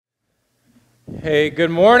Hey, good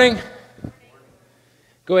morning.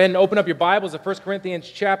 Go ahead and open up your Bibles to 1 Corinthians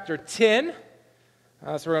chapter 10. So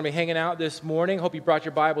we're going to be hanging out this morning. Hope you brought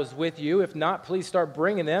your Bibles with you. If not, please start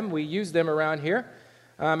bringing them. We use them around here.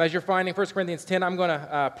 As you're finding 1 Corinthians 10, I'm going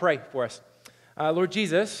to pray for us. Lord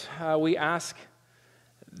Jesus, we ask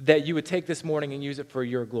that you would take this morning and use it for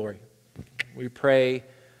your glory. We pray,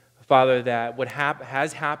 Father, that what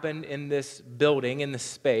has happened in this building, in this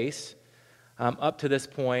space, up to this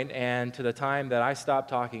point and to the time that I stop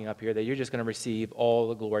talking up here, that you're just going to receive all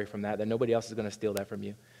the glory from that nobody else is going to steal that from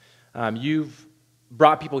you. You've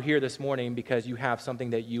brought people here this morning because you have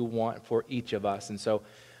something that you want for each of us. And so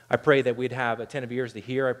I pray that we'd have attentive ears to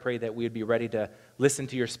hear. I pray that we'd be ready to listen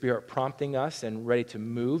to your Spirit prompting us and ready to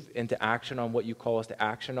move into action on what you call us to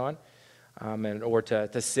action on, or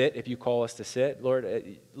to sit if you call us to sit.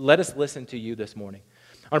 Lord, let us listen to you this morning.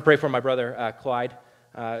 I want to pray for my brother, Clyde.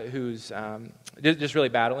 Who's just really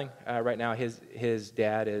battling right now. His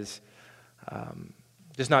dad is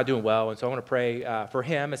just not doing well, and so I want to pray for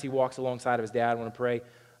him as he walks alongside of his dad. I want to pray,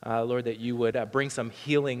 Lord, that you would bring some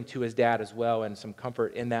healing to his dad as well and some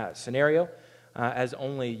comfort in that scenario, as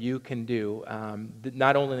only you can do.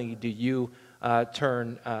 Not only do you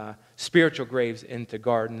turn spiritual graves into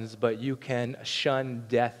gardens, but you can shun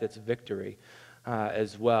death its victory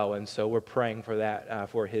as well, and so we're praying for that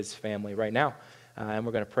for his family right now. And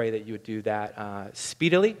we're going to pray that you would do that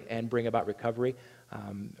speedily and bring about recovery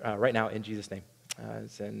right now in Jesus' name.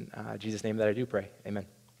 It's in Jesus' name that I do pray. Amen.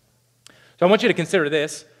 So I want you to consider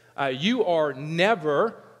this. You are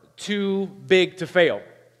never too big to fail.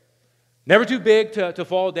 Never too big to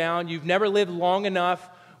fall down. You've never lived long enough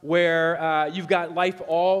where you've got life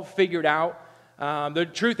all figured out. The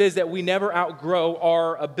truth is that we never outgrow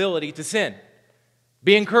our ability to sin.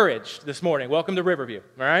 Be encouraged this morning. Welcome to Riverview,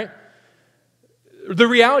 all right? The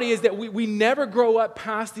reality is that we never grow up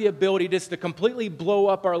past the ability just to completely blow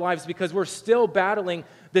up our lives because we're still battling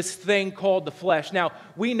this thing called the flesh. Now,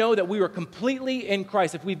 we know that we are completely in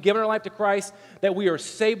Christ. If we've given our life to Christ, that we are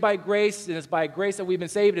saved by grace, and it's by grace that we've been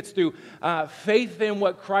saved. It's through faith in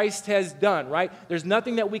what Christ has done, right? There's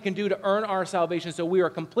nothing that we can do to earn our salvation, so we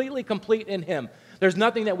are completely complete in Him. There's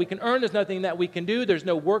nothing that we can earn. There's nothing that we can do. There's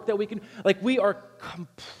no work that we can... we are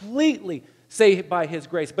completely saved by His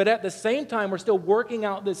grace. But at the same time, we're still working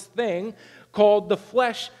out this thing called the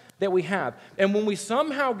flesh that we have. And when we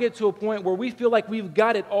somehow get to a point where we feel like we've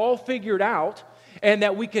got it all figured out and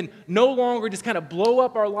that we can no longer just kind of blow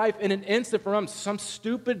up our life in an instant from some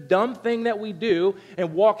stupid, dumb thing that we do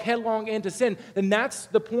and walk headlong into sin, then that's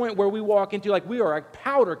the point where we walk into we are a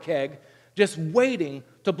powder keg just waiting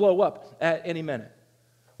to blow up at any minute.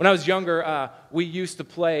 When I was younger, we used to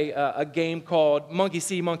play a game called Monkey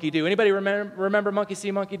See, Monkey Do. Anybody remember Monkey See,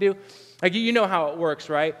 Monkey Do? You know how it works,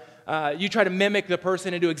 right? You try to mimic the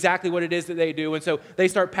person and do exactly what it is that they do. And so they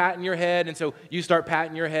start patting your head, and so you start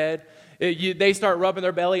patting your head. They start rubbing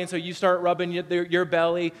their belly, and so you start rubbing your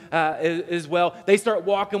belly as well. They start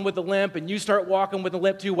walking with a limp, and you start walking with a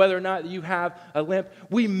limp too, whether or not you have a limp.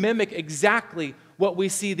 We mimic exactly what we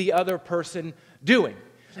see the other person doing.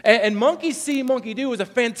 And Monkey See, Monkey Do is a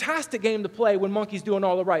fantastic game to play when Monkey's doing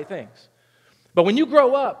all the right things. But when you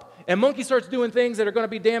grow up and Monkey starts doing things that are going to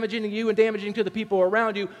be damaging to you and damaging to the people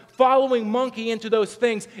around you, following Monkey into those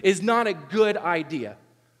things is not a good idea.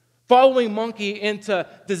 Following Monkey into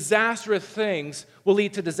disastrous things will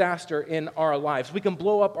lead to disaster in our lives. We can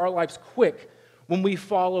blow up our lives quick when we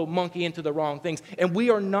follow Monkey into the wrong things. And we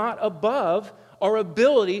are not above our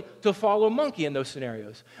ability to follow Monkey in those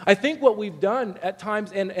scenarios. I think what we've done at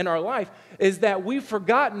times in our life is that we've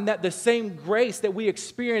forgotten that the same grace that we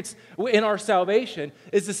experience in our salvation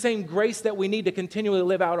is the same grace that we need to continually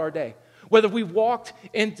live out our day. Whether we've walked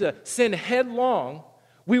into sin headlong,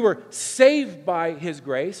 we were saved by His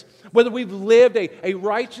grace. Whether we've lived a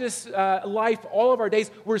righteous life all of our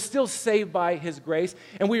days, we're still saved by His grace.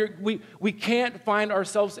 And we can't find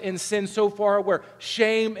ourselves in sin so far where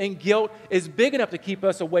shame and guilt is big enough to keep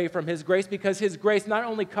us away from His grace, because His grace not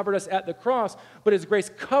only covered us at the cross, but His grace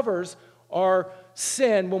covers our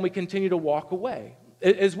sin when we continue to walk away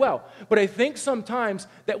as well. But I think sometimes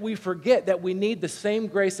that we forget that we need the same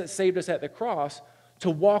grace that saved us at the cross to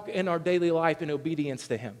walk in our daily life in obedience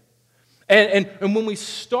to Him. And when we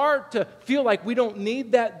start to feel like we don't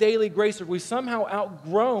need that daily grace, or we've somehow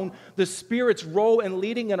outgrown the Spirit's role in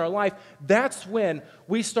leading in our life, that's when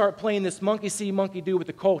we start playing this Monkey See, Monkey Do with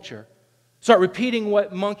the culture. Start repeating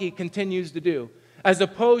what Monkey continues to do, as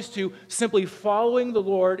opposed to simply following the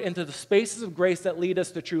Lord into the spaces of grace that lead us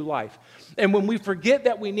to true life. And when we forget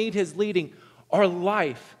that we need His leading, our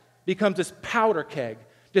life becomes this powder keg,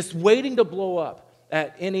 just waiting to blow up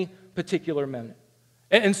at any particular minute.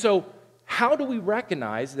 And so how do we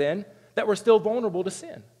recognize then that we're still vulnerable to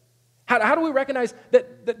sin? How do we recognize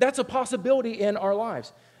that that's a possibility in our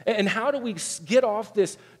lives? And how do we get off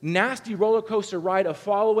this nasty roller coaster ride of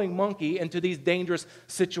following monkey into these dangerous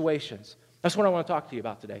situations? That's what I want to talk to you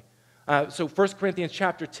about today. So 1 Corinthians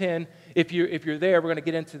chapter 10, if you're there, we're going to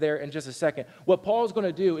get into there in just a second. What Paul's going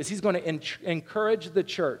to do is he's going to encourage the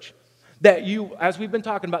church that you, as we've been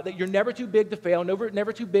talking about, that you're never too big to fail,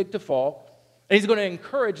 never too big to fall. And he's going to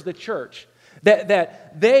encourage the church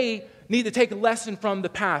that they need to take a lesson from the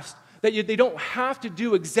past, that they don't have to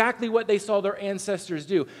do exactly what they saw their ancestors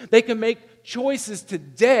do. They can make choices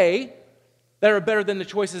today that are better than the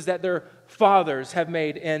choices that their fathers have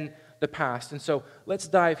made in the past. And so let's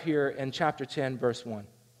dive here in chapter 10, verse 1.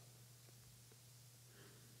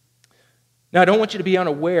 Now, I don't want you to be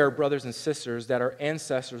unaware, brothers and sisters, that our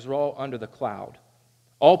ancestors were all under the cloud.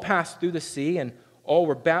 All passed through the sea, and all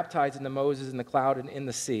were baptized into Moses in the cloud and in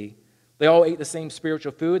the sea. They all ate the same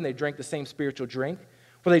spiritual food, and they drank the same spiritual drink.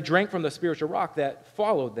 For they drank from the spiritual rock that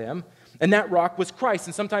followed them, and that rock was Christ.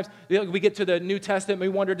 And sometimes we get to the New Testament,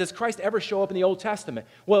 and we wonder, does Christ ever show up in the Old Testament?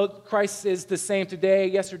 Well, Christ is the same today,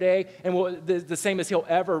 yesterday, and the same as he'll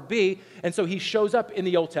ever be. And so he shows up in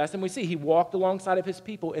the Old Testament. We see he walked alongside of his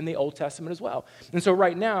people in the Old Testament as well. And so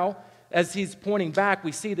right now, as he's pointing back,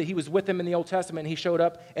 we see that he was with them in the Old Testament, and he showed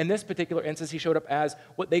up, in this particular instance, he showed up as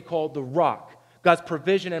what they called the rock, God's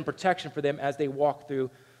provision and protection for them as they walked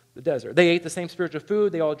through the desert. They ate the same spiritual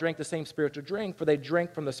food. They all drank the same spiritual drink, for they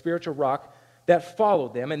drank from the spiritual rock that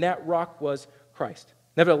followed them, and that rock was Christ.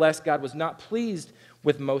 Nevertheless, God was not pleased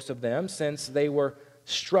with most of them, since they were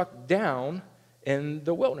struck down in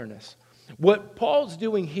the wilderness. What Paul's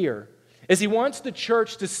doing here is he wants the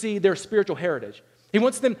church to see their spiritual heritage. He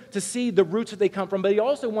wants them to see the roots that they come from, but he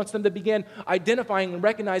also wants them to begin identifying and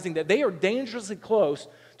recognizing that they are dangerously close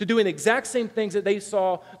to doing the exact same things that they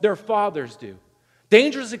saw their fathers do.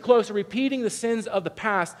 Dangerously close to repeating the sins of the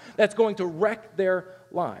past that's going to wreck their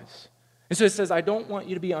lives. And so it says, I don't want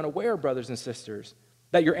you to be unaware, brothers and sisters,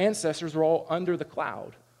 that your ancestors were all under the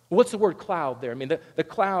cloud. Well, what's the word cloud there? I mean, the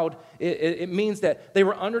cloud, it means that they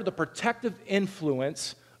were under the protective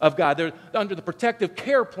influence of God. They're under the protective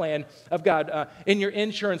care plan of God. In your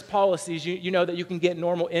insurance policies, you know that you can get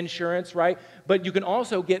normal insurance, right? But you can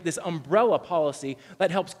also get this umbrella policy that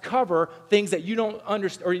helps cover things that you don't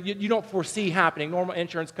understand or you don't foresee happening. Normal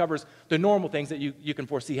insurance covers the normal things that you can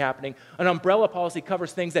foresee happening. An umbrella policy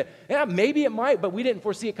covers things that, yeah, maybe it might, but we didn't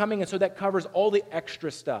foresee it coming, and so that covers all the extra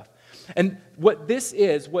stuff. And what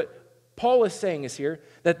Paul is saying is here,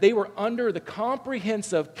 that they were under the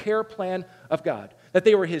comprehensive care plan of God, that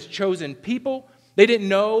they were his chosen people. They didn't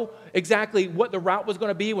know exactly what the route was going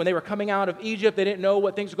to be when they were coming out of Egypt. They didn't know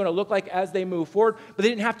what things were going to look like as they moved forward, but they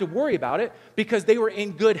didn't have to worry about it because they were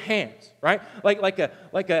in good hands, right? Like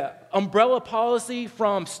a umbrella policy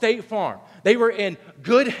from State Farm. They were in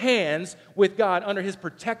good hands with God under his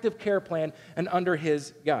protective care plan and under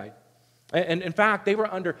his guide. And in fact, they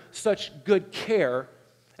were under such good care.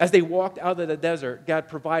 As they walked out of the desert, God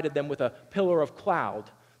provided them with a pillar of cloud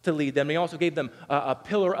to lead them. He also gave them a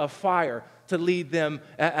pillar of fire to lead them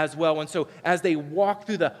as well. And so as they walked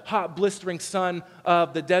through the hot, blistering sun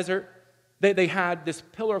of the desert, they had this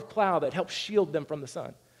pillar of cloud that helped shield them from the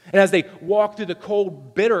sun. And as they walked through the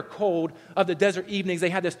cold, bitter cold of the desert evenings, they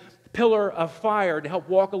had this pillar of fire to help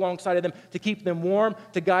walk alongside of them, to keep them warm,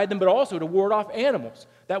 to guide them, but also to ward off animals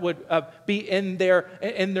that would be in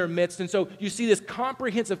their midst. And so you see this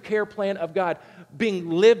comprehensive care plan of God being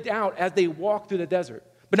lived out as they walk through the desert.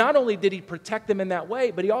 But not only did he protect them in that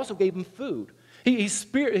way, but he also gave them food. He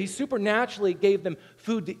supernaturally gave them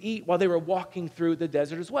food to eat while they were walking through the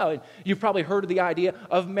desert as well. And you've probably heard of the idea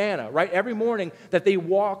of manna, right? Every morning they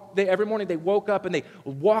woke up and they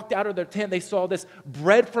walked out of their tent, they saw this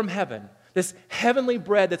bread from heaven, this heavenly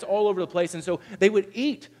bread that's all over the place. And so they would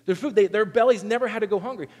eat their food. Their bellies never had to go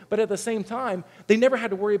hungry. But at the same time, they never had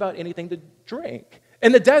to worry about anything to drink.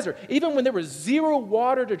 In the desert, even when there was zero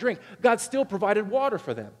water to drink, God still provided water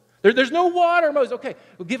for them. There's no water, Moses. Okay,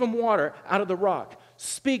 we'll give them water out of the rock.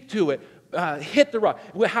 Speak to it. Hit the rock.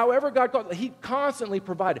 However God called, he constantly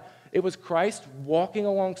provided. It was Christ walking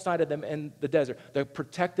alongside of them in the desert, the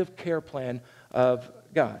protective care plan of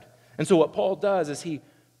God. And so what Paul does is he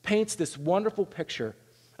paints this wonderful picture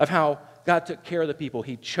of how God took care of the people.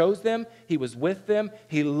 He chose them, he was with them,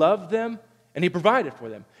 he loved them, and he provided for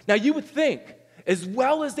them. Now you would think, as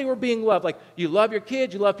well as they were being loved, like you love your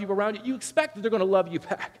kids, you love people around you, you expect that they're going to love you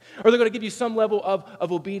back, or they're going to give you some level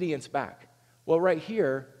of obedience back. Well, right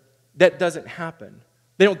here, that doesn't happen.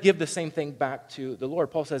 They don't give the same thing back to the Lord.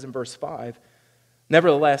 Paul says in verse 5,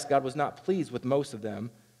 nevertheless, God was not pleased with most of them,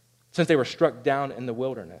 since they were struck down in the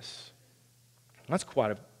wilderness. That's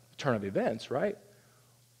quite a turn of events, right?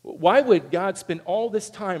 Why would God spend all this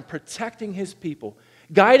time protecting his people,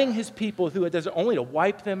 guiding his people through a desert only to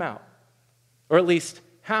wipe them out? Or at least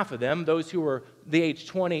half of them, those who were the age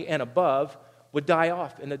 20 and above, would die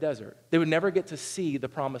off in the desert. They would never get to see the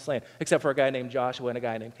promised land, except for a guy named Joshua and a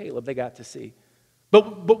guy named Caleb. They got to see.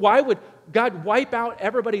 But why would God wipe out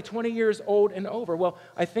everybody 20 years old and over? Well,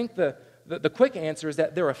 I think the quick answer is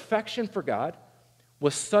that their affection for God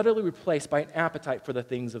was subtly replaced by an appetite for the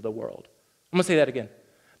things of the world. I'm going to say that again.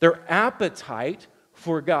 Their appetite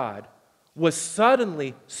for God was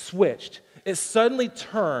suddenly switched. It suddenly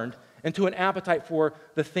turned into an appetite for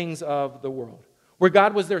the things of the world. Where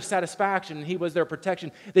God was their satisfaction and he was their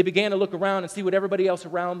protection, they began to look around and see what everybody else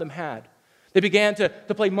around them had. They began to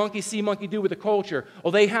play monkey see, monkey do with the culture.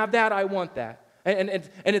 Oh, they have that, I want that. And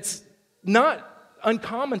it's not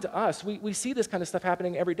uncommon to us. We see this kind of stuff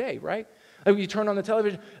happening every day, right? Like you turn on the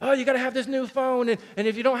television, oh, you got to have this new phone. And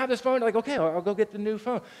if you don't have this phone, like, okay, I'll go get the new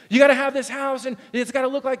phone. You got to have this house, and it's got to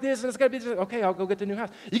look like this, and it's got to be this. Okay, I'll go get the new house.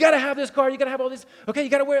 You got to have this car. You got to have all this. Okay, you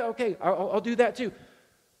got to wear, okay, I'll do that too.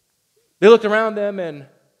 They looked around them, and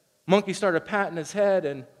Monkey started patting his head,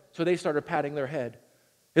 and so they started patting their head.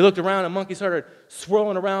 They looked around, and Monkey started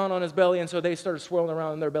swirling around on his belly, and so they started swirling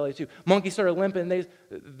around in their belly too. Monkey started limping.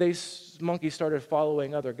 Monkey started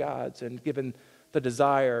following other gods and giving the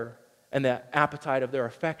desire and the appetite of their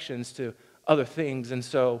affections to other things. And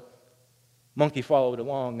so Monkey followed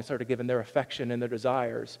along and started giving their affection and their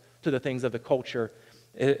desires to the things of the culture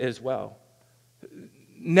as well.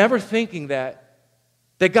 Never thinking that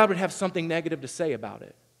God would have something negative to say about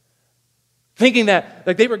it. Thinking that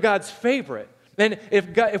they were God's favorite. Then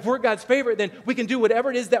if we're God's favorite, then we can do whatever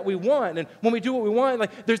it is that we want. And when we do what we want,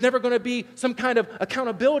 there's never going to be some kind of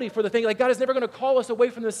accountability for the thing. God is never going to call us away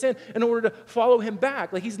from the sin in order to follow him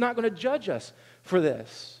back. He's not going to judge us for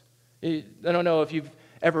this. I don't know if you've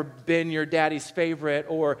ever been your daddy's favorite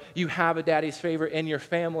or you have a daddy's favorite in your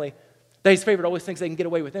family. Daddy's favorite always thinks they can get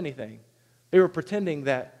away with anything. They were pretending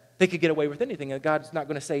that they could get away with anything, and God's not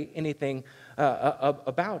going to say anything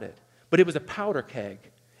about it. But it was a powder keg.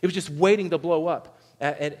 It was just waiting to blow up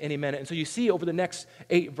at any minute. And so you see over the next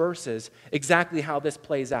 8 verses exactly how this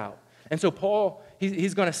plays out. And so Paul,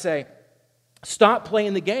 he's going to say, stop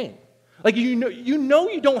playing the game. You know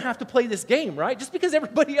you don't have to play this game, right? Just because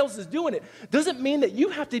everybody else is doing it doesn't mean that you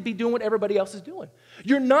have to be doing what everybody else is doing.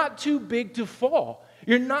 You're not too big to fall.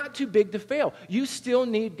 You're not too big to fail. You still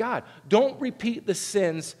need God. Don't repeat the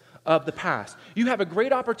sins of the past. You have a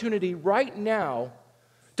great opportunity right now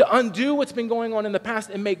to undo what's been going on in the past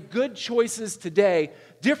and make good choices today,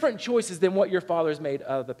 different choices than what your fathers made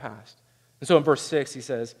of the past. And so in verse 6, he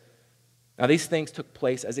says, now these things took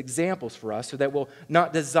place as examples for us so that we'll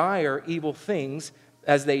not desire evil things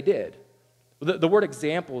as they did. The word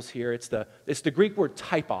examples here, it's the Greek word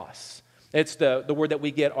typos. It's the word that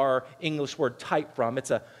we get our English word type from. It's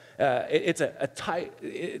a type.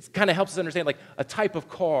 It kind of helps us understand like a type of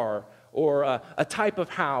car or a type of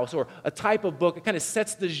house or a type of book. It kind of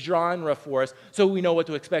sets the genre for us so we know what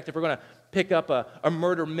to expect. If we're going to pick up a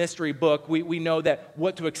murder mystery book, we know that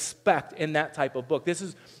what to expect in that type of book. This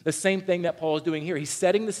is the same thing that Paul is doing here. He's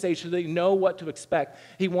setting the stage so they know what to expect.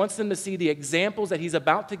 He wants them to see the examples that he's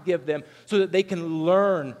about to give them so that they can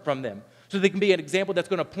learn from them, so they can be an example that's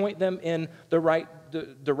going to point them in the right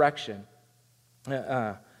direction.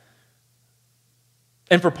 And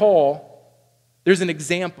for Paul, there's an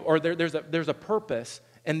example, or there's a purpose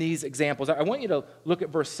in these examples. I want you to look at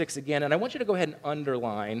verse 6 again, and I want you to go ahead and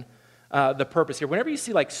underline the purpose here. Whenever you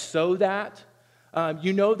see so that,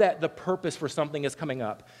 you know that the purpose for something is coming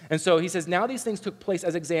up. And so he says, now these things took place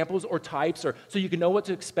as examples or types, or so you can know what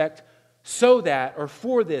to expect, so that, or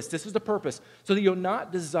for this is the purpose, so that you'll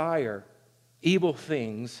not desire evil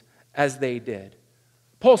things as they did.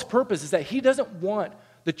 Paul's purpose is that he doesn't want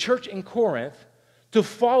the church in Corinth to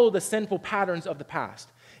follow the sinful patterns of the past.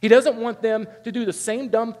 He doesn't want them to do the same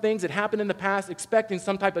dumb things that happened in the past expecting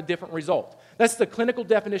some type of different result. That's the clinical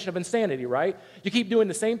definition of insanity, right? You keep doing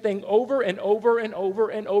the same thing over and over and over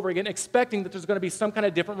and over again, expecting that there's going to be some kind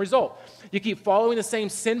of different result. You keep following the same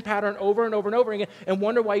sin pattern over and over and over again and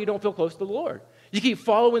wonder why you don't feel close to the Lord. You keep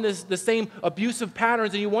following the same abusive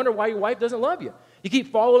patterns and you wonder why your wife doesn't love you. You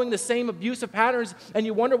keep following the same abusive patterns and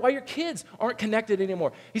you wonder why your kids aren't connected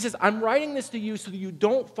anymore. He says, I'm writing this to you so that you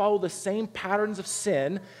don't follow the same patterns of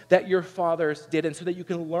sin that your fathers did and so that you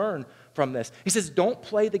can learn from this. He says, don't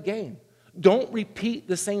play the game. Don't repeat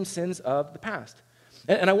the same sins of the past.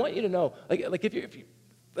 And I want you to know, if you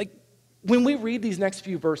when we read these next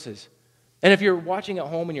few verses, and if you're watching at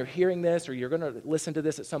home and you're hearing this or you're going to listen to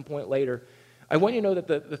this at some point later, I want you to know that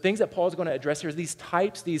the things that Paul is going to address here, these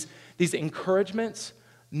types, these encouragements,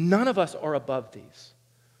 none of us are above these.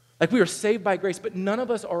 Like, we are saved by grace, but none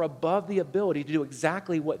of us are above the ability to do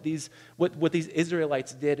exactly what these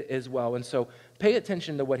Israelites did as well. And so pay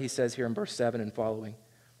attention to what he says here in verse 7 and following.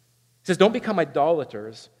 He says, don't become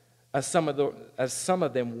idolaters, as some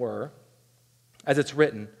of them were. As it's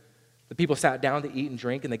written, the people sat down to eat and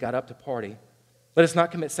drink, and they got up to party. Let us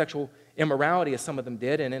not commit sexual immorality, as some of them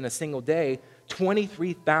did, and in a single day,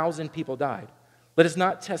 23,000 people died. Let us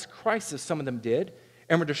not test Christ, as some of them did,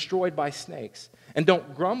 and were destroyed by snakes. And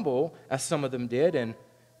don't grumble, as some of them did, and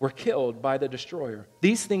were killed by the destroyer.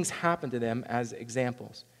 These things happened to them as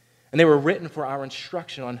examples, and they were written for our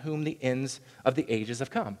instruction, on whom the ends of the ages have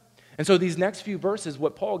come. And so these next few verses,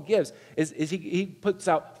 what Paul gives is he puts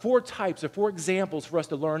out 4 types or 4 examples for us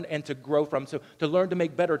to learn and to grow from, so to learn to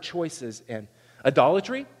make better choices in.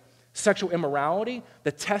 Idolatry, sexual immorality,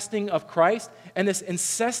 the testing of Christ, and this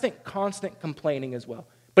incessant, constant complaining as well.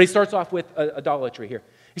 But he starts off with idolatry here.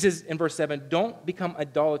 He says in verse 7, don't become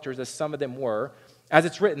idolaters, as some of them were. As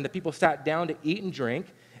it's written, the people sat down to eat and drink,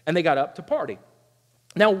 and they got up to party.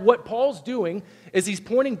 Now, what Paul's doing is he's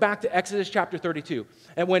pointing back to Exodus chapter 32,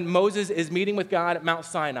 and when Moses is meeting with God at Mount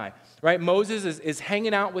Sinai, right? Moses is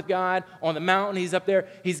hanging out with God on the mountain. He's up there.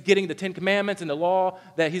 He's getting the 10 Commandments and the law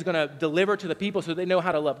that he's going to deliver to the people so they know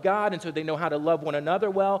how to love God and so they know how to love one another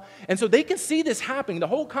well. And so they can see this happening. The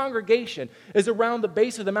whole congregation is around the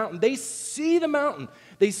base of the mountain. They see the mountain.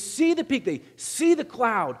 They see the peak. They see the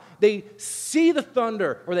cloud. They see the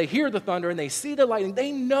thunder, or they hear the thunder, and they see the lightning.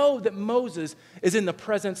 They know that Moses is in the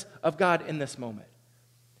presence of God in this moment.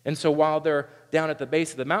 And so while they're down at the base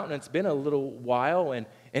of the mountain, it's been a little while, and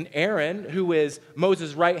Aaron, who is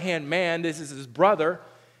Moses' right-hand man, this is his brother,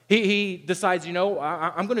 he decides, I'm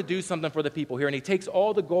going to do something for the people here. And he takes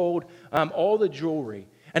all the gold, all the jewelry,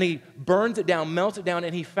 and he burns it down, melts it down,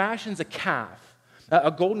 and he fashions a calf, a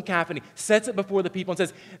golden calf, and he sets it before the people and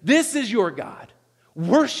says, this is your God.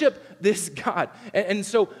 Worship this God. And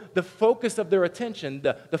so the focus of their attention,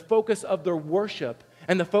 the focus of their worship,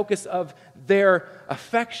 and the focus of their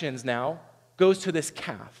affections now goes to this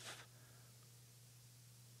calf.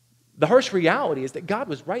 The harsh reality is that God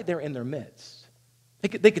was right there in their midst.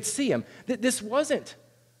 They could see him. This wasn't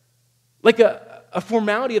like a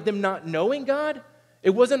formality of them not knowing God.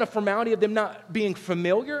 It wasn't a formality of them not being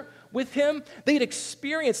familiar with him. They had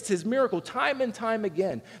experienced his miracle time and time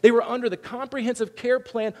again. They were under the comprehensive care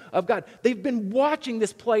plan of God. They've been watching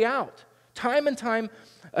this play out time and time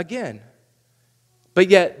again. But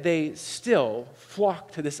yet they still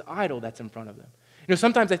flock to this idol that's in front of them.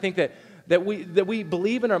 Sometimes I think that we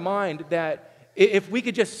believe in our mind that if we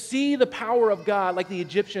could just see the power of God like the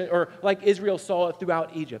Egyptian or like Israel saw it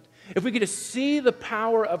throughout Egypt, if we could just see the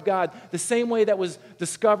power of God the same way that was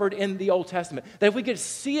discovered in the Old Testament, that if we could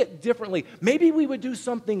see it differently, maybe we would do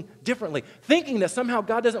something differently, thinking that somehow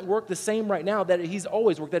God doesn't work the same right now that he's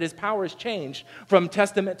always worked, that his power has changed from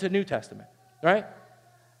Testament to New Testament, right?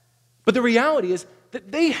 But the reality is that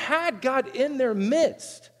they had God in their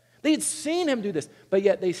midst. They had seen him do this, but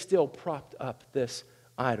yet they still propped up this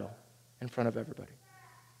idol in front of everybody.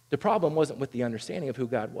 The problem wasn't with the understanding of who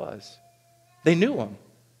God was. They knew him.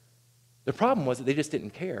 The problem was that they just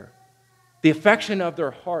didn't care. The affection of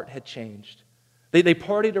their heart had changed. They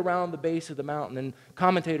partied around the base of the mountain, and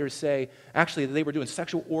commentators say, actually, they were doing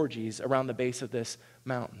sexual orgies around the base of this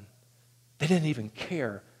mountain. They didn't even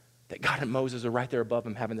care that God and Moses are right there above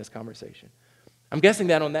them having this conversation. I'm guessing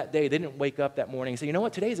that on that day, they didn't wake up that morning and say, you know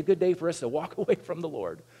what, today's a good day for us to walk away from the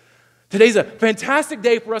Lord. Today's a fantastic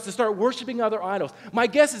day for us to start worshiping other idols. My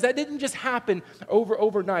guess is that didn't just happen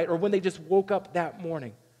overnight or when they just woke up that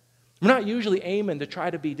morning. We're not usually aiming to try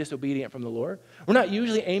to be disobedient from the Lord. We're not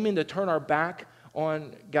usually aiming to turn our back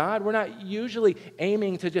on God. We're not usually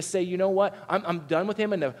aiming to just say, you know what, I'm done with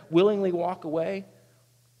him and to willingly walk away.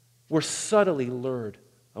 We're subtly lured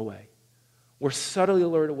away. We're subtly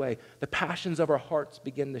lured away. The passions of our hearts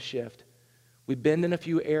begin to shift. We bend in a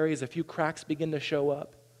few areas, a few cracks begin to show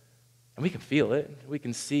up. And we can feel it. We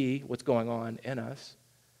can see what's going on in us.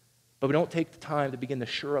 But we don't take the time to begin to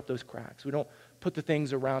shore up those cracks. We don't put the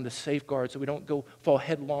things around to safeguard so we don't fall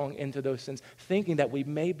headlong into those sins, thinking that we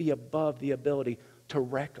may be above the ability to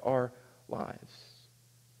wreck our lives.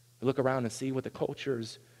 We look around and see what the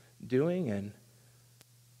culture's doing, and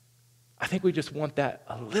I think we just want that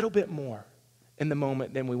a little bit more in the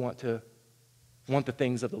moment than we want the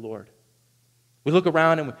things of the Lord. We look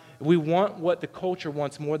around and we want what the culture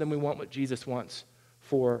wants more than we want what Jesus wants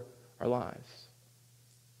for our lives.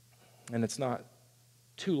 And it's not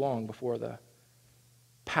too long before the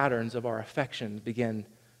patterns of our affections begin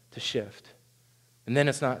to shift. And then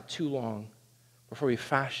it's not too long before we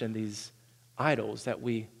fashion these idols that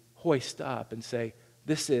we hoist up and say,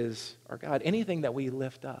 this is our God. Anything that we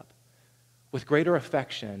lift up with greater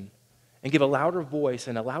affection and give a louder voice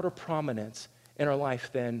and a louder prominence in our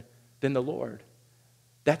life than the Lord,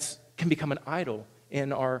 that can become an idol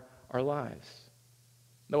in our lives.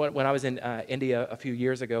 When I was in India a few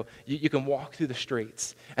years ago, you can walk through the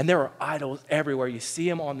streets, and there are idols everywhere. You see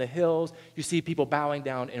them on the hills. You see people bowing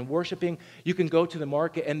down and worshiping. You can go to the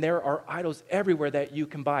market, and there are idols everywhere that you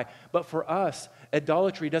can buy. But for us,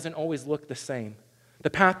 idolatry doesn't always look the same. The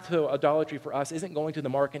path to idolatry for us isn't going to the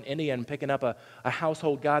market in India and picking up a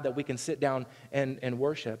household god that we can sit down and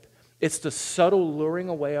worship. It's the subtle luring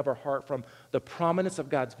away of our heart from the prominence of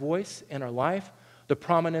God's voice in our life, the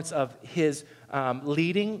prominence of His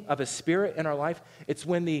leading of His Spirit in our life. It's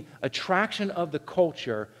when the attraction of the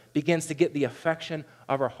culture begins to get the affection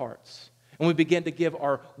of our hearts. And we begin to give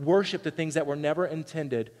our worship to things that were never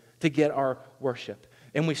intended to get our worship.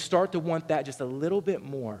 And we start to want that just a little bit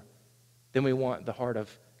more than we want the heart of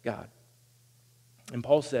God. And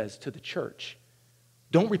Paul says to the church,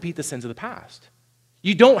 don't repeat the sins of the past.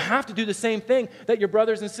 You don't have to do the same thing that your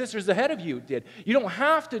brothers and sisters ahead of you did. You don't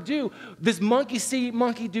have to do this monkey see,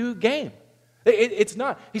 monkey do game. It's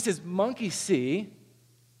not. He says, monkey see,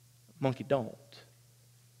 monkey don't.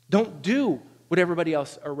 Don't do what everybody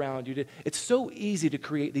else around you did. It's so easy to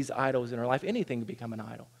create these idols in our life. Anything can become an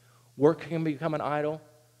idol. Work can become an idol.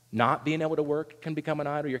 Not being able to work can become an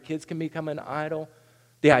idol. Your kids can become an idol.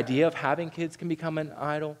 The idea of having kids can become an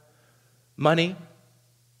idol. Money,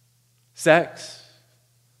 sex,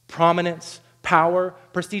 prominence, power,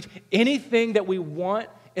 prestige, anything that we want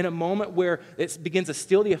in a moment where it begins to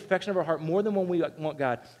steal the affection of our heart more than when we want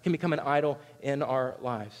God can become an idol in our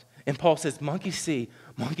lives. And Paul says, monkey see,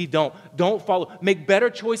 monkey don't. Don't follow. Make better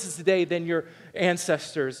choices today than your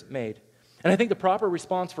ancestors made. And I think the proper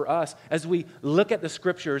response for us as we look at the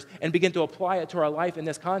scriptures and begin to apply it to our life in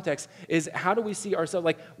this context is, how do we see ourselves?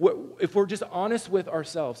 Like, if we're just honest with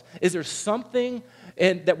ourselves, is there something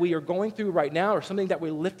that we are going through right now or something that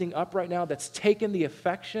we're lifting up right now that's taken the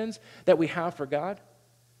affections that we have for God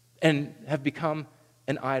and have become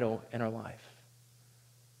an idol in our life?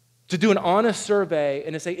 To do an honest survey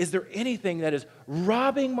and to say, is there anything that is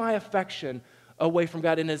robbing my affection away from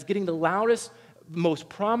God and is getting the loudest, most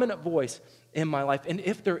prominent voice in my life? And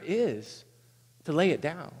if there is, to lay it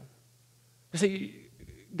down. To say,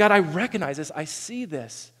 God, I recognize this, I see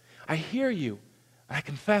this, I hear you, and I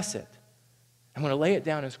confess it. I'm going to lay it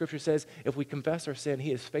down. And Scripture says, if we confess our sin,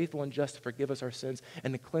 He is faithful and just to forgive us our sins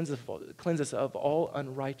and to cleanse us of all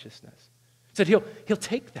unrighteousness. He said He'll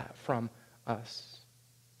take that from us.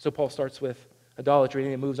 So Paul starts with idolatry, and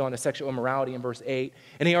he moves on to sexual immorality in verse 8.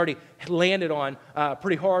 And he already landed on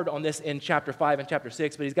pretty hard on this in chapter 5 and chapter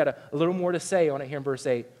 6, but he's got a little more to say on it here in verse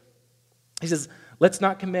 8. He says, let's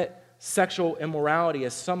not commit sexual immorality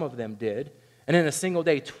as some of them did. And in a single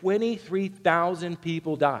day, 23,000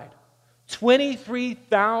 people died.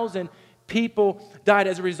 23,000 people died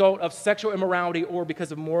as a result of sexual immorality or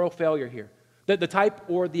because of moral failure here. The type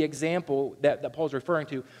or the example that Paul's referring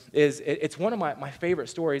to it's one of my favorite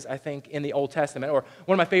stories, I think, in the Old Testament, or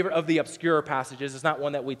one of my favorite of the obscure passages. It's not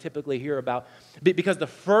one that we typically hear about, because the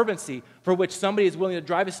fervency for which somebody is willing to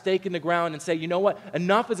drive a stake in the ground and say, you know what,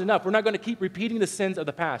 enough is enough. We're not going to keep repeating the sins of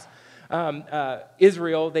the past.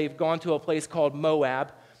 Israel, they've gone to a place called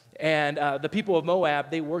Moab, and the people of Moab,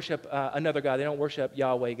 they worship another god. They don't worship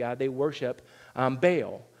Yahweh God. They worship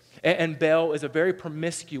Baal. And Baal is a very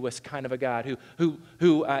promiscuous kind of a god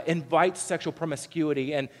who invites sexual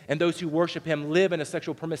promiscuity, and those who worship him live in a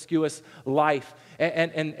sexual promiscuous life.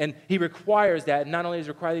 And he requires that. Not only does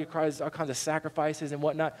he requires all kinds of sacrifices and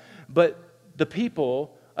whatnot, but the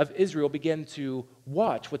people of Israel begin to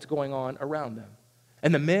watch what's going on around them.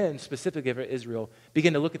 And the men, specifically of Israel,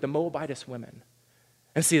 begin to look at the Moabitess women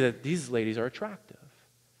and see that these ladies are attractive.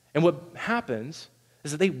 And what happens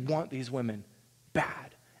is that they want these women bad.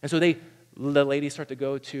 And so the ladies start to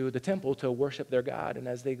go to the temple to worship their God. And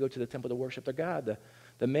as they go to the temple to worship their God,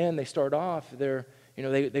 the men, they start off,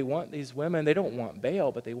 they want these women. They don't want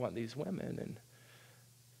Baal, but they want these women.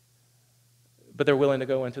 But they're willing to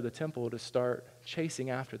go into the temple to start chasing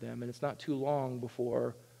after them. And it's not too long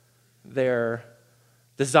before their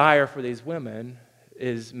desire for these women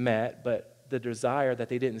is met, but the desire that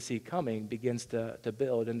they didn't see coming begins to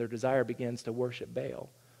build, and their desire begins to worship Baal.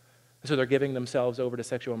 So they're giving themselves over to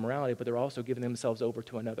sexual immorality, but they're also giving themselves over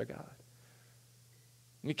to another god.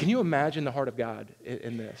 I mean, can you imagine the heart of God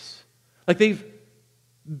in this? Like, they've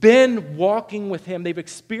been walking with Him. They've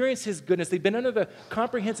experienced His goodness. They've been under the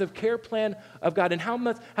comprehensive care plan of God, and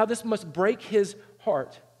how this must break His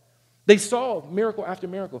heart. They saw miracle after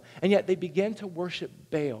miracle, and yet they began to worship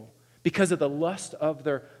Baal because of the lust of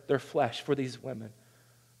their flesh for these women.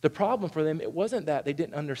 The problem for them, it wasn't that they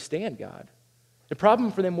didn't understand God. The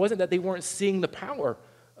problem for them wasn't that they weren't seeing the power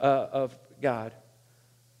of God.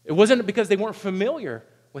 It wasn't because they weren't familiar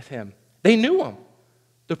with him. They knew him.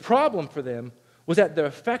 The problem for them was that the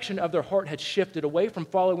affection of their heart had shifted away from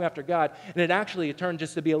following after God, and it turned,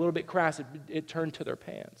 just to be a little bit crass, it turned to their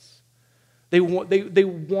pants. They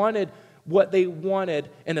wanted what they wanted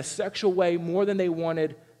in a sexual way more than they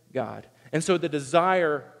wanted God. And so the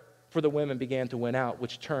desire for the women began to win out,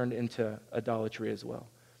 which turned into idolatry as well.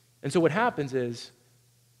 And so what happens is,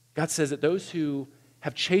 God says that those who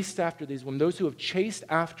have chased after these women, those who have chased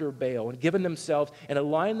after Baal and given themselves and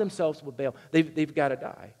aligned themselves with Baal, they've got to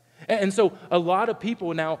die. And so a lot of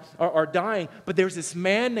people now are dying, but there's this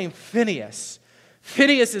man named Phinehas.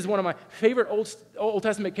 Phinehas is one of my favorite Old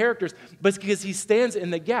Testament characters, but it's because he stands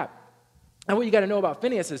in the gap. And what you got to know about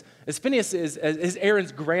Phinehas is Phinehas is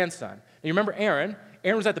Aaron's grandson. And you remember Aaron?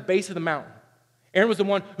 Aaron was at the base of the mountain. Aaron was the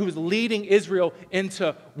one who was leading Israel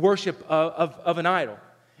into worship of an idol.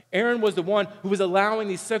 Aaron was the one who was allowing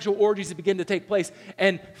these sexual orgies to begin to take place.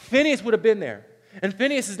 And Phinehas would have been there. And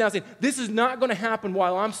Phinehas is now saying, this is not going to happen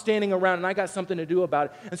while I'm standing around and I got something to do about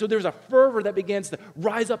it. And so there's a fervor that begins to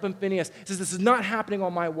rise up in Phinehas. He says, this is not happening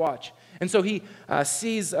on my watch. And so he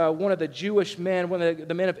sees one of the Jewish men, one of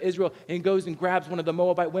the men of Israel, and goes and grabs one of the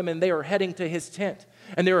Moabite women. They are heading to his tent.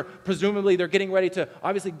 And they're getting ready to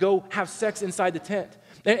obviously go have sex inside the tent.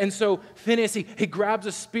 And so Phinehas, he grabs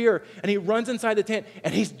a spear and he runs inside the tent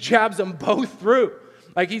and he jabs them both through.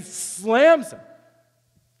 Like he slams them.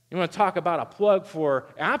 You want to talk about a plug for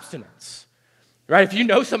abstinence, right? If you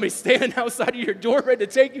know somebody's standing outside of your door ready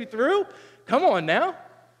to take you through, come on now.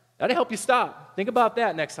 That'll help you stop. Think about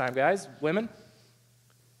that next time, guys, women.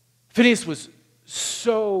 Phinehas was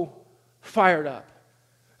so fired up.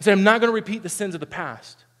 He said, I'm not going to repeat the sins of the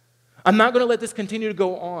past. I'm not going to let this continue to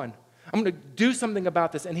go on. I'm going to do something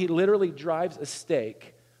about this. And he literally drives a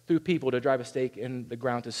stake through people to drive a stake in the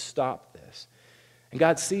ground to stop this. And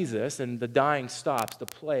God sees this, and the dying stops, the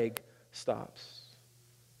plague stops.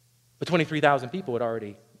 But 23,000 people had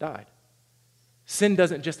already died. Sin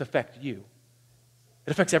doesn't just affect you.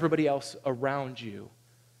 It affects everybody else around you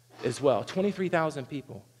as well. 23,000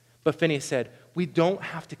 people. But Phinehas said, we don't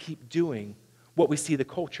have to keep doing what we see the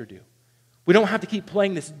culture do. We don't have to keep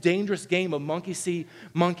playing this dangerous game of monkey see,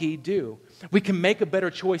 monkey do. We can make a better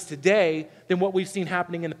choice today than what we've seen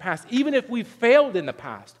happening in the past. Even if we've failed in the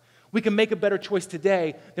past, we can make a better choice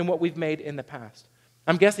today than what we've made in the past.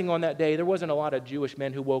 I'm guessing on that day, there wasn't a lot of Jewish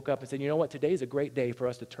men who woke up and said, you know what, today's a great day for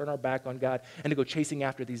us to turn our back on God and to go chasing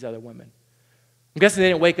after these other women. I'm guessing they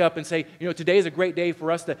didn't wake up and say, you know, today's a great day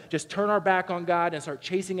for us to just turn our back on God and start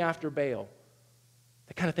chasing after Baal.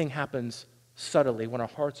 That kind of thing happens subtly when our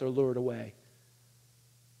hearts are lured away.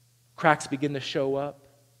 Cracks begin to show up.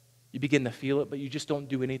 You begin to feel it, but you just don't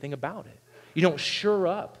do anything about it. You don't shore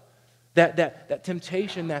up that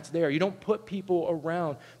temptation that's there. You don't put people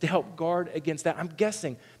around to help guard against that. I'm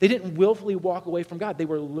guessing they didn't willfully walk away from God. They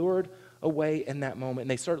were lured away in that moment,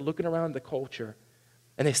 and they start looking around the culture,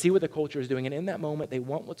 and they see what the culture is doing, and in that moment, they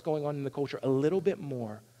want what's going on in the culture a little bit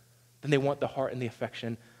more than they want the heart and the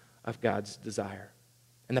affection of God's desire.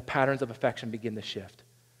 And the patterns of affection begin to shift.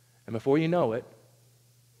 And before you know it,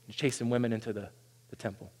 you're chasing women into the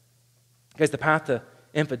temple. Guys, the path to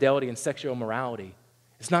infidelity and sexual immorality,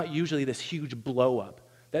 it's not usually this huge blow-up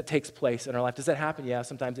that takes place in our life. Does that happen? Yeah,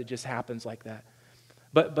 sometimes it just happens like that.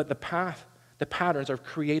 But the patterns are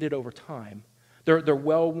created over time. They're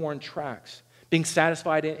well-worn tracks, being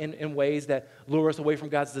satisfied in ways that lure us away from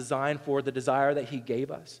God's design for the desire that He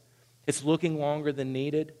gave us. It's looking longer than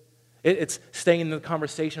needed. It's staying in the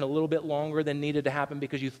conversation a little bit longer than needed to happen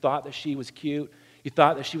because you thought that she was cute. You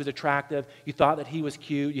thought that she was attractive. You thought that he was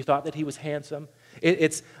cute. You thought that he was handsome.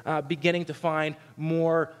 It's beginning to find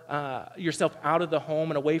more yourself out of the home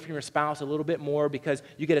and away from your spouse a little bit more because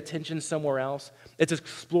you get attention somewhere else. It's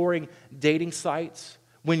exploring dating sites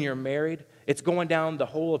when you're married. It's going down the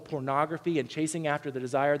hole of pornography and chasing after the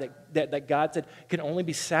desire that God said can only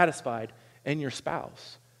be satisfied in your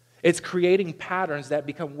spouse. It's creating patterns that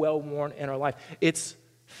become well-worn in our life. It's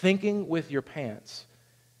thinking with your pants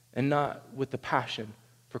and not with the passion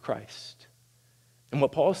for Christ. And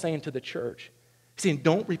what Paul is saying to the church, he's saying,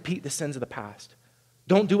 don't repeat the sins of the past.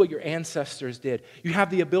 Don't do what your ancestors did. You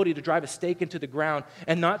have the ability to drive a stake into the ground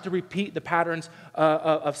and not to repeat the patterns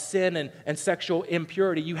of sin and sexual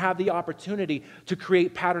impurity. You have the opportunity to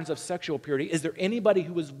create patterns of sexual purity. Is there anybody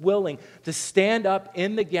who is willing to stand up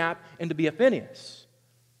in the gap and to be a Phinehas?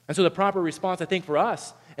 And so the proper response, I think, for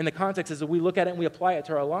us in the context is that we look at it and we apply it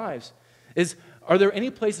to our lives, is are there any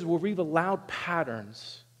places where we've allowed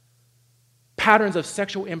patterns of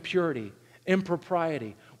sexual impurity,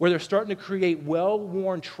 impropriety, where they're starting to create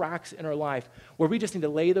well-worn tracks in our life, where we just need to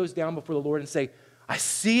lay those down before the Lord and say, I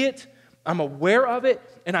see it, I'm aware of it,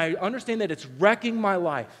 and I understand that it's wrecking my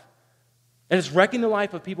life. And it's wrecking the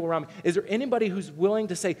life of people around me. Is there anybody who's willing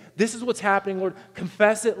to say, this is what's happening, Lord,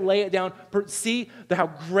 confess it, lay it down, see how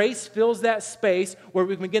grace fills that space where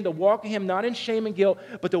we can begin to walk in Him, not in shame and guilt,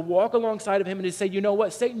 but to walk alongside of Him and to say, you know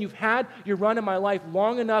what, Satan, you've had your run in my life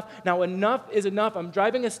long enough. Now enough is enough. I'm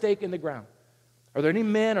driving a stake in the ground. Are there any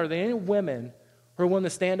men, are there any women who are willing to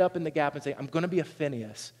stand up in the gap and say, I'm going to be a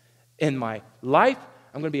Phinehas in my life,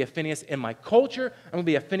 I'm going to be a Phinehas in my culture, I'm going to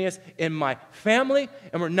be a Phinehas in my family,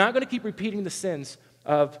 and we're not going to keep repeating the sins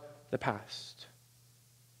of the past.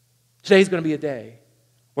 Today's going to be a day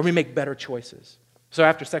where we make better choices. So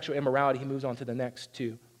after sexual immorality, he moves on to the next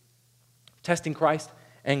two. Testing Christ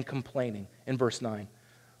and complaining in verse 9.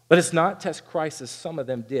 Let us not test Christ as some of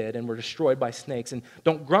them did and were destroyed by snakes, and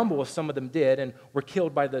don't grumble as some of them did and were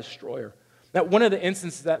killed by the destroyer. Now, one of the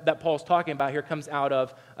instances that Paul's talking about here comes out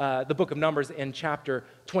of the book of Numbers in chapter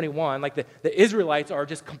 21. Like the Israelites are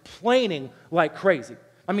just complaining like crazy.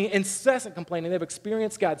 I mean, incessant complaining. They've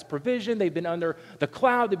experienced God's provision. They've been under the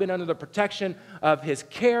cloud. They've been under the protection of His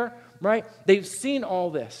care, right? They've seen all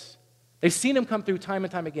this. They've seen Him come through time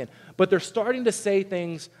and time again. But they're starting to say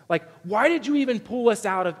things like, why did you even pull us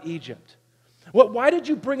out of Egypt? Why did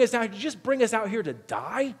you bring us out? Did you just bring us out here to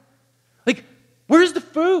die? Like, where's the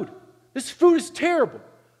food? This food is terrible.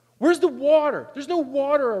 Where's the water? There's no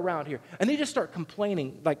water around here. And they just start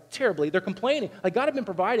complaining, like terribly. They're complaining, like God had been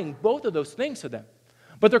providing both of those things to them.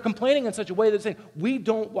 But they're complaining in such a way that they're saying, we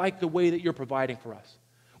don't like the way that you're providing for us.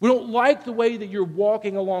 We don't like the way that you're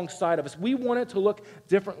walking alongside of us. We want it to look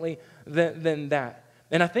differently than that.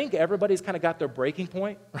 And I think everybody's kind of got their breaking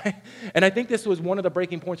point, right? And I think this was one of the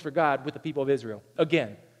breaking points for God with the people of Israel,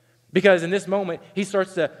 again. Because in this moment, He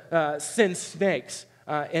starts to send snakes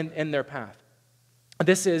in their path.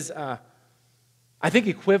 This is, I think,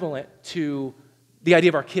 equivalent to the idea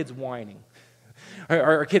of our kids whining.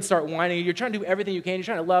 Our kids start whining. You're trying to do everything you can. You're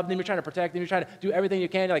trying to love them. You're trying to protect them. You're trying to do everything you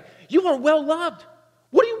can. You're like, you are well loved.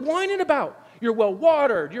 What are you whining about? You're well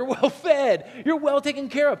watered. You're well fed. You're well taken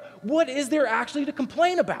care of. What is there actually to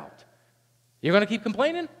complain about? You're going to keep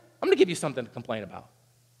complaining? I'm going to give you something to complain about.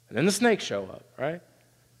 And then the snakes show up, right?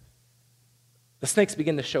 The snakes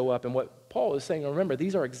begin to show up, and what Paul is saying, remember,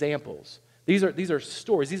 these are examples. These are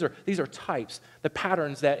stories. These are types, the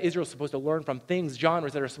patterns that Israel's supposed to learn from, things,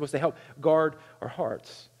 genres that are supposed to help guard our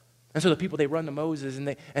hearts. And so the people, they run to Moses, and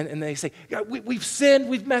they say, yeah, we've sinned,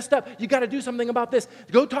 we've messed up. You got to do something about this.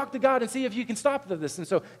 Go talk to God and see if you can stop this. And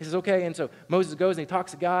so he says, okay. And so Moses goes and he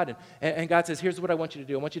talks to God, and God says, here's what I want you to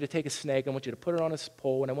do. I want you to take a snake, I want you to put it on a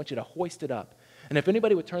pole, and I want you to hoist it up. And if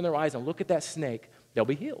anybody would turn their eyes and look at that snake, they'll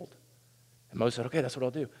be healed. And Moses said, okay, that's what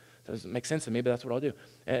I'll do. Doesn't make sense to me, but that's what I'll do.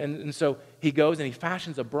 And so he goes and he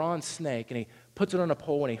fashions a bronze snake, and he puts it on a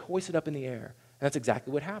pole, and he hoists it up in the air. And that's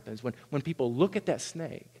exactly what happens. When people look at that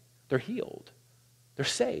snake, they're healed. They're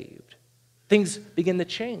saved. Things begin to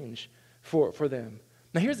change for them.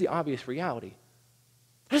 Now, here's the obvious reality.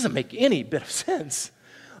 It doesn't make any bit of sense.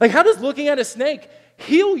 Like, how does looking at a snake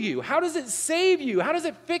heal you? How does it save you? How does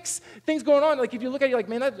it fix things going on? Like, if you look at it, you're like,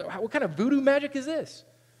 man, what kind of voodoo magic is this?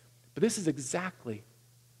 But this is exactly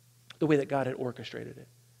the way that God had orchestrated it.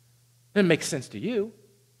 It doesn't make sense to you.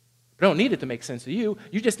 I don't need it to make sense to you.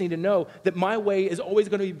 You just need to know that my way is always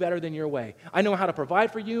going to be better than your way. I know how to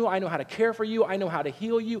provide for you. I know how to care for you. I know how to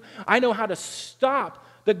heal you. I know how to stop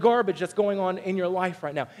the garbage that's going on in your life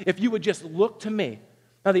right now. If you would just look to me.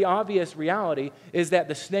 Now, the obvious reality is that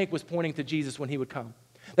the snake was pointing to Jesus when he would come.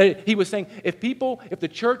 That he was saying, if the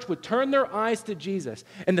church would turn their eyes to Jesus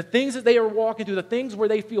and the things that they are walking through, the things where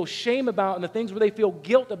they feel shame about and the things where they feel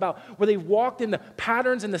guilt about, where they've walked in the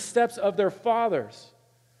patterns and the steps of their fathers,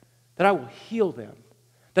 that I will heal them,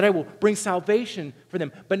 that I will bring salvation for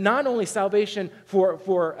them. But not only salvation for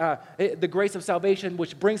the grace of salvation,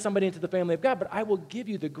 which brings somebody into the family of God, but I will give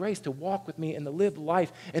you the grace to walk with me and to live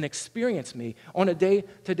life and experience me on a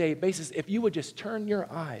day-to-day basis if you would just turn your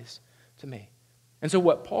eyes to me. And so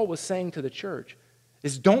what Paul was saying to the church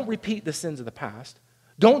is don't repeat the sins of the past.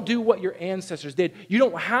 Don't do what your ancestors did. You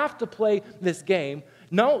don't have to play this game.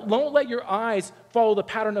 No, don't let your eyes follow the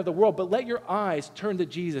pattern of the world, but let your eyes turn to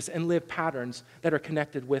Jesus and live patterns that are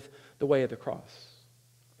connected with the way of the cross.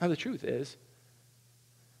 Now, the truth is,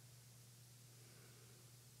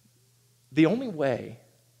 the only way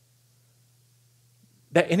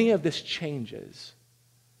that any of this changes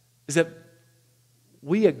is that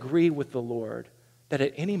we agree with the Lord that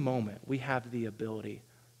at any moment we have the ability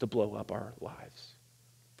to blow up our lives.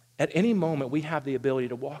 At any moment we have the ability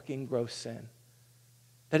to walk in gross sin.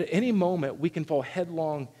 That at any moment we can fall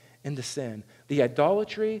headlong into sin. The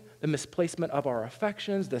idolatry, the misplacement of our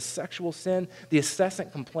affections, the sexual sin, the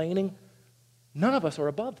incessant complaining, none of us are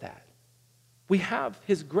above that. We have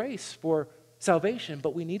his grace for salvation,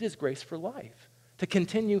 but we need his grace for life, to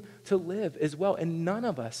continue to live as well. And none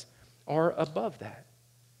of us are above that.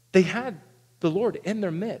 They had the Lord in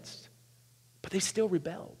their midst, but they still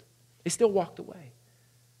rebelled. They still walked away.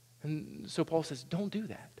 And so Paul says, don't do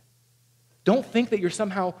that. Don't think that you're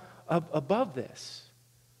somehow above this.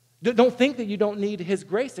 Don't think that you don't need his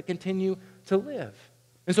grace to continue to live.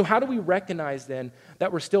 And so how do we recognize then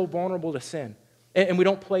that we're still vulnerable to sin? And we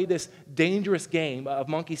don't play this dangerous game of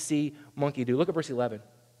monkey see, monkey do. Look at verse 11. It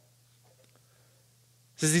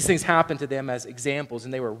says these things happened to them as examples,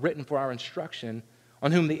 and they were written for our instruction,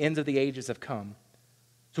 on whom the ends of the ages have come.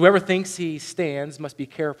 So whoever thinks he stands must be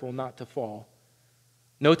careful not to fall.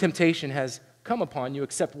 No temptation has come upon you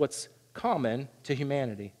except what's common to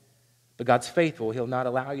humanity. But God's faithful. He'll not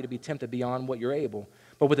allow you to be tempted beyond what you're able.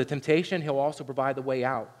 But with the temptation, he'll also provide the way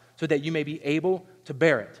out so that you may be able to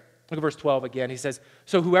bear it. Look at verse 12 again. He says,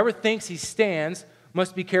 so whoever thinks he stands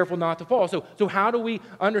must be careful not to fall. So how do we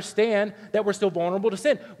understand that we're still vulnerable to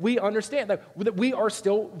sin? We understand that we are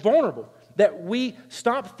still vulnerable, that we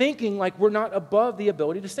stop thinking like we're not above the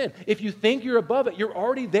ability to sin. If you think you're above it, you're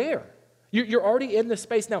already there. You're already in the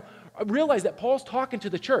space. Now, realize that Paul's talking to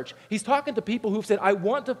the church. He's talking to people who've said, I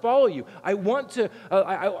want to follow you. I want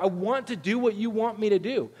to do what you want me to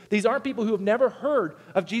do. These aren't people who have never heard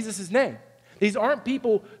of Jesus' name. These aren't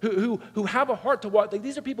people who have a heart to walk.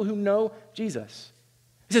 These are people who know Jesus.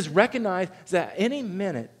 He says, recognize that any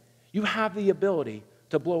minute you have the ability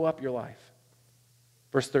to blow up your life.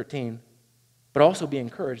 Verse 13, but also be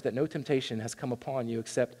encouraged that no temptation has come upon you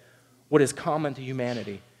except what is common to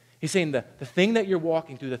humanity. He's saying the thing that you're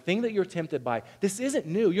walking through, the thing that you're tempted by, this isn't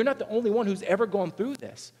new. You're not the only one who's ever gone through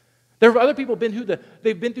this. There are other people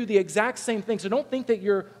they've been through the exact same thing, so don't think that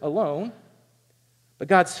you're alone. But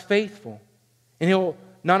God's faithful, and he'll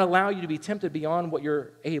not allow you to be tempted beyond what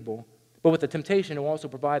you're able. But with the temptation, he'll also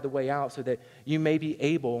provide the way out so that you may be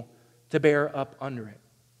able to bear up under it.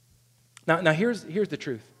 Now here's the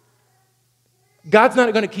truth. God's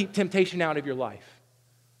not going to keep temptation out of your life.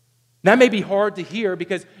 That may be hard to hear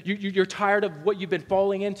because you're tired of what you've been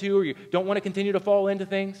falling into, or you don't want to continue to fall into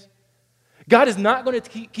things. God is not going to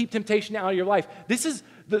keep temptation out of your life. This is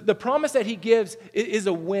the promise that he gives is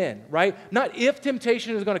a win, right? Not if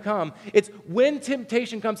temptation is going to come. It's when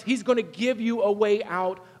temptation comes, he's going to give you a way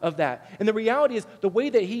out of that. And the reality is the way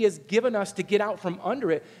that he has given us to get out from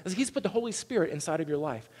under it is he's put the Holy Spirit inside of your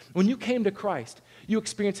life. When you came to Christ, you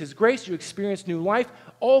experienced his grace, you experienced new life.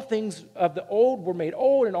 All things of the old were made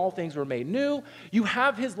old and all things were made new. You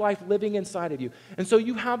have his life living inside of you. And so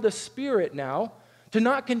you have the Spirit now to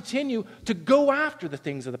not continue to go after the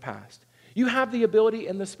things of the past. You have the ability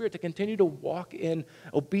in the Spirit to continue to walk in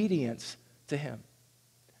obedience to him.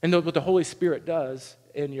 And what the Holy Spirit does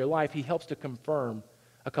in your life, he helps to confirm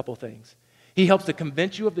a couple things. He helps to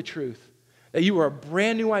convince you of the truth, that you are a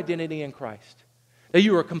brand new identity in Christ, that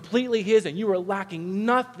you are completely his and you are lacking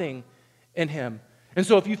nothing in him. And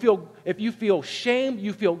so if you feel shame,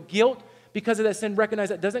 you feel guilt because of that sin, recognize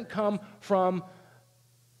that doesn't come from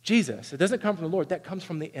Jesus. It doesn't come from the Lord. That comes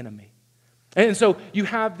from the enemy. And so you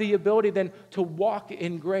have the ability then to walk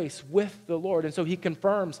in grace with the Lord. And so he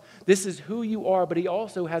confirms this is who you are, but he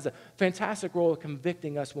also has a fantastic role of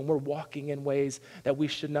convicting us when we're walking in ways that we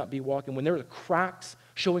should not be walking. When there are cracks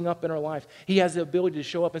showing up in our life, he has the ability to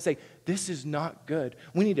show up and say, this is not good.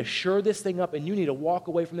 We need to shore this thing up, and you need to walk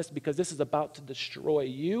away from this because this is about to destroy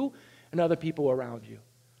you and other people around you.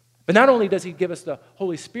 But not only does he give us the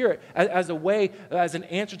Holy Spirit as a way, as an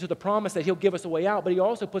answer to the promise that he'll give us a way out, but he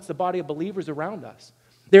also puts the body of believers around us.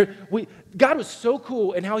 God was so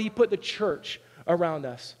cool in how he put the church around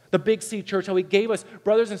us, the Big C church, how he gave us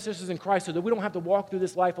brothers and sisters in Christ so that we don't have to walk through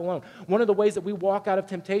this life alone. One of the ways that we walk out of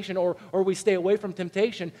temptation or we stay away from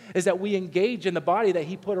temptation is that we engage in the body that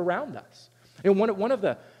he put around us. And one of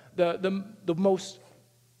the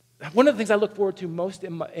things I look forward to most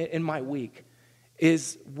in my week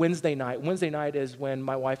is Wednesday night. Wednesday night is when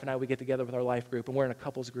my wife and I, we get together with our life group, and we're in a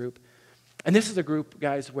couples group. And this is a group,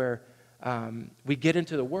 guys, where we get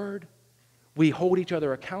into the Word, we hold each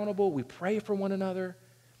other accountable, we pray for one another,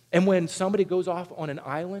 and when somebody goes off on an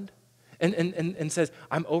island and says,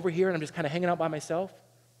 I'm over here and I'm just kind of hanging out by myself,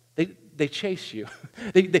 they chase you.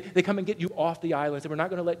 They come and get you off the island. So we're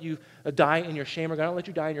not going to let you die in your shame. We're going to let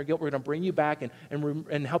you die in your guilt. We're going to bring you back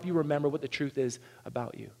and help you remember what the truth is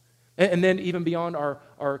about you. And then even beyond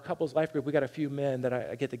our couples life group, we got a few men that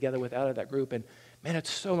I get together with out of that group. And man, it's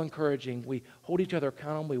so encouraging. We hold each other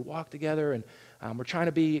accountable. We walk together, and we're trying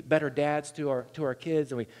to be better dads to our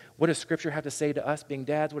kids. And what does Scripture have to say to us being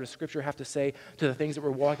dads? What does Scripture have to say to the things that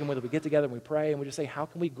we're walking with? We get together and we pray, and we just say, how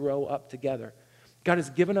can we grow up together? God has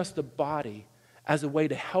given us the body as a way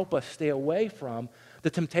to help us stay away from the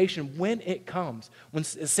temptation when it comes. When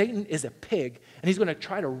Satan is a pig, and he's going to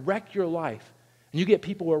try to wreck your life, and you get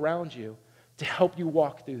people around you to help you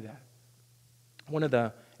walk through that. One of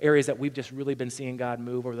the areas that we've just really been seeing God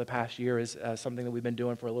move over the past year is something that we've been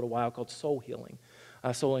doing for a little while called soul healing.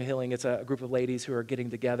 Soul healing, it's a group of ladies who are getting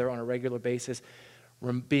together on a regular basis,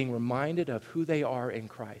 being reminded of who they are in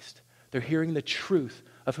Christ. They're hearing the truth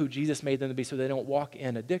of who Jesus made them to be, so they don't walk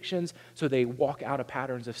in addictions, so they walk out of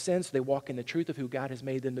patterns of sin, so they walk in the truth of who God has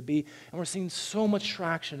made them to be. And we're seeing so much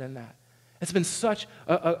traction in that. It's been such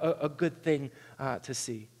a good thing to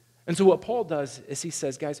see. And so what Paul does is he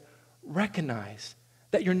says, guys, recognize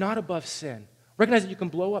that you're not above sin. Recognize that you can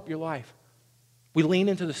blow up your life. We lean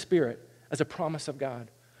into the Spirit as a promise of God.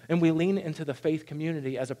 And we lean into the faith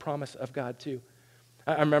community as a promise of God too.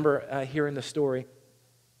 I remember hearing the story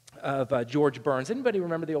of George Burns. Anybody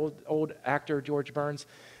remember the old actor George Burns?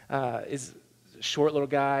 Is short little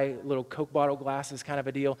guy, little Coke bottle glasses kind of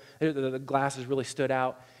a deal. The glasses really stood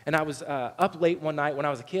out. And I was up late one night when I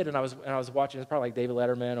was a kid, and I was watching, it's probably like David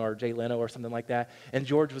Letterman or Jay Leno or something like that, and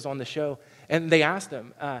George was on the show, and they asked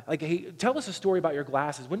him, hey, tell us a story about your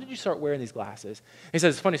glasses. When did you start wearing these glasses? He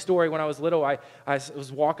says, it's a funny story. When I was little, I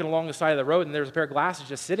was walking along the side of the road, and there was a pair of glasses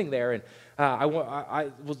just sitting there, and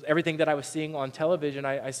everything that I was seeing on television,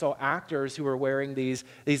 I saw actors who were wearing these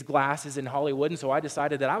glasses in Hollywood, and so I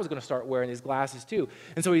decided that I was going to start wearing these glasses too.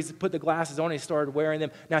 And so he put the glasses on, and he started wearing them.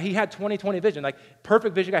 Now, he had 20/20 vision, like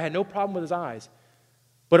perfect vision. I had no problem with his eyes.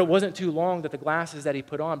 But it wasn't too long that the glasses that he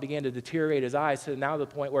put on began to deteriorate his eyes to now the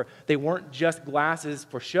point where they weren't just glasses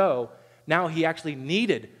for show. Now he actually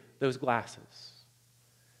needed those glasses.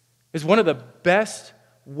 It's one of the best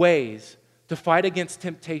ways to fight against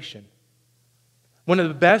temptation. One of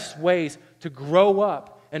the best ways to grow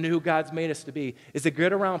up into who God's made us to be is to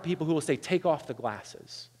get around people who will say, take off the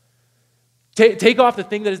glasses. Take off the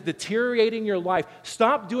thing that is deteriorating your life.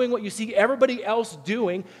 Stop doing what you see everybody else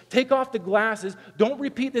doing. Take off the glasses. Don't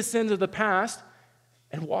repeat the sins of the past,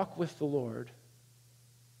 and walk with the Lord.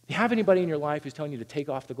 Do you have anybody in your life who's telling you to take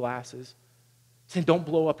off the glasses? Saying, don't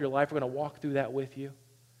blow up your life. We're going to walk through that with you.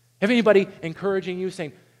 Have anybody encouraging you,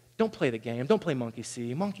 saying, don't play the game. Don't play monkey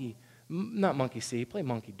see. Not monkey see. Play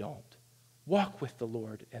monkey don't. Walk with the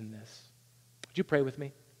Lord in this. Would you pray with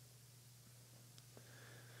me?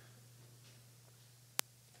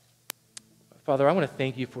 Father, I want to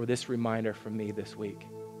thank you for this reminder from me this week.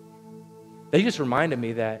 That you just reminded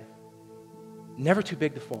me that never too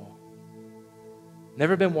big to fall.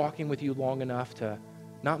 Never been walking with you long enough to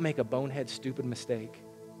not make a bonehead, stupid mistake.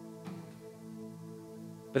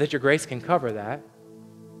 But that your grace can cover that.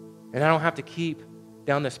 And I don't have to keep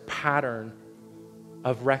down this pattern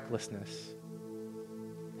of recklessness.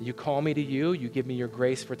 You call me to you. You give me your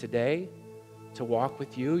grace for today to walk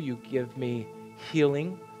with you. You give me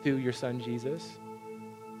healing through your Son, Jesus.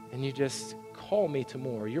 And you just call me to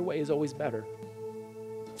more. Your way is always better.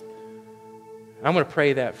 I'm going to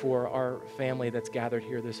pray that for our family that's gathered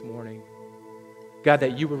here this morning. God,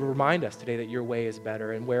 that you would remind us today that your way is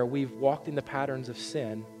better, and where we've walked in the patterns of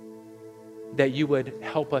sin, that you would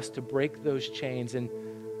help us to break those chains and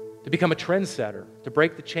to become a trendsetter, to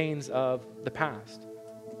break the chains of the past.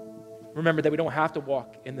 Remember that we don't have to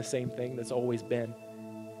walk in the same thing that's always been,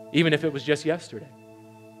 even if it was just yesterday.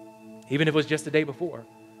 Even if it was just the day before.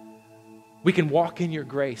 We can walk in your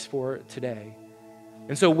grace for today.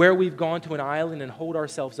 And so where we've gone to an island and hold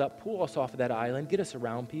ourselves up, pull us off of that island, get us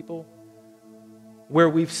around people. Where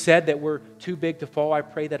we've said that we're too big to fall, I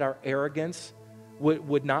pray that our arrogance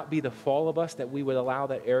would not be the fall of us, that we would allow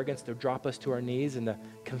that arrogance to drop us to our knees and to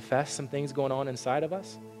confess some things going on inside of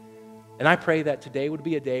us. And I pray that today would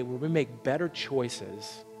be a day where we make better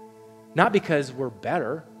choices, not because we're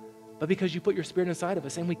better, but because you put your Spirit inside of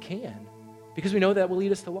us, and we can, because we know that will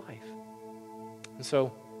lead us to life. And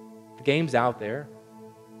so the game's out there.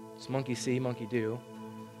 It's monkey see, monkey do.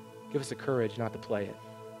 Give us the courage not to play it.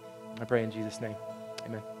 I pray in Jesus' name.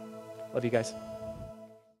 Amen. Love you guys.